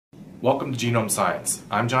Welcome to Genome Science.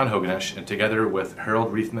 I'm John Hogenesch, and together with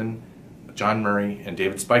Harold Reithman, John Murray, and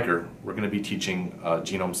David Spiker, we're going to be teaching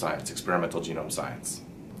genome science, experimental genome science.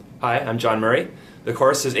 Hi, I'm John Murray. The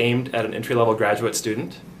course is aimed at an entry-level graduate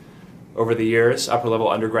student. Over the years, upper-level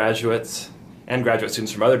undergraduates and graduate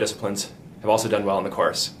students from other disciplines have also done well in the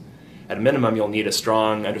course. At a minimum, you'll need a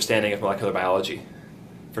strong understanding of molecular biology.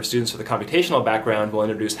 For students with a computational background, we'll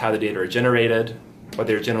introduce how the data are generated, what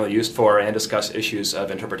they're generally used for, and discuss issues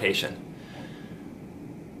of interpretation.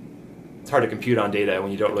 It's hard to compute on data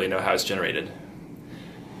when you don't really know how it's generated.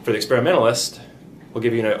 For the experimentalist, we'll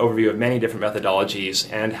give you an overview of many different methodologies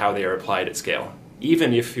and how they are applied at scale.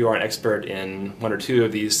 Even if you are an expert in one or two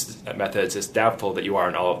of these methods, it's doubtful that you are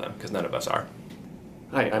in all of them, because none of us are.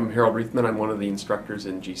 Hi, I'm Harold Reithman. I'm one of the instructors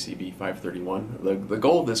in GCB 531. The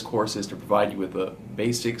goal of this course is to provide you with the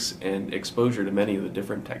basics and exposure to many of the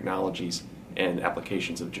different technologies and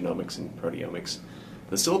applications of genomics and proteomics.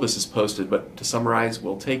 The syllabus is posted, but to summarize,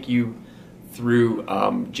 we'll take you through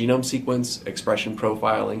genome sequence, expression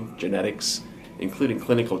profiling, genetics, including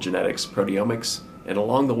clinical genetics, proteomics, and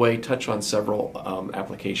along the way touch on several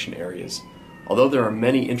application areas. Although there are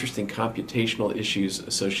many interesting computational issues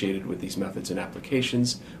associated with these methods and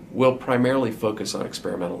applications, we'll primarily focus on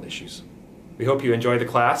experimental issues. We hope you enjoy the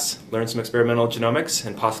class, learn some experimental genomics,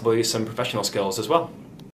 and possibly some professional skills as well.